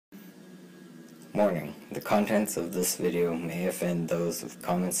Warning, the contents of this video may offend those with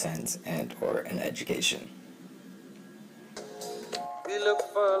common sense and or an education. We look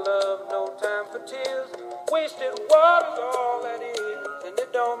for love, no time for tears. Wasted water's all that is, and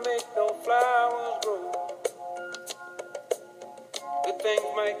it don't make no flowers grow. Good things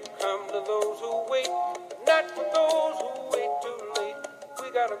might come to those who wait, but not for those who wait too late.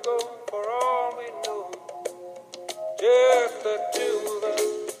 We gotta go for all we know. Just the two of us.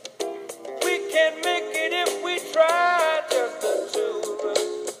 We can make it if we try. Just the two of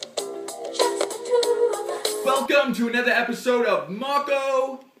us. Just the two of us. Welcome to another episode of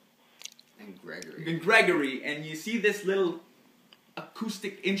Mako And Gregory. And you see this little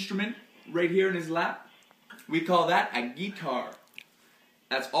acoustic instrument right here in his lap? We call that a guitar.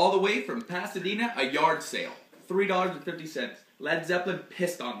 That's all the way from Pasadena, a yard sale. $3.50. Led Zeppelin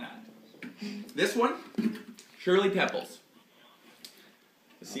pissed on that. This one, Shirley Temples.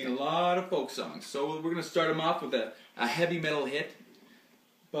 I've seen a lot of folk songs, so we're going to start them off with a heavy metal hit.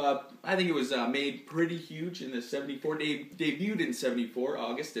 But I think it was made pretty huge in the 74, debuted in 74,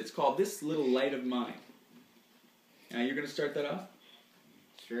 August. It's called This Little Light of Mine. Now you're going to start that off?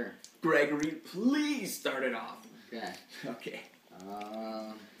 Sure. Gregory, please start it off. Okay. Okay.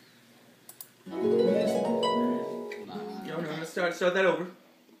 No, No, start that over.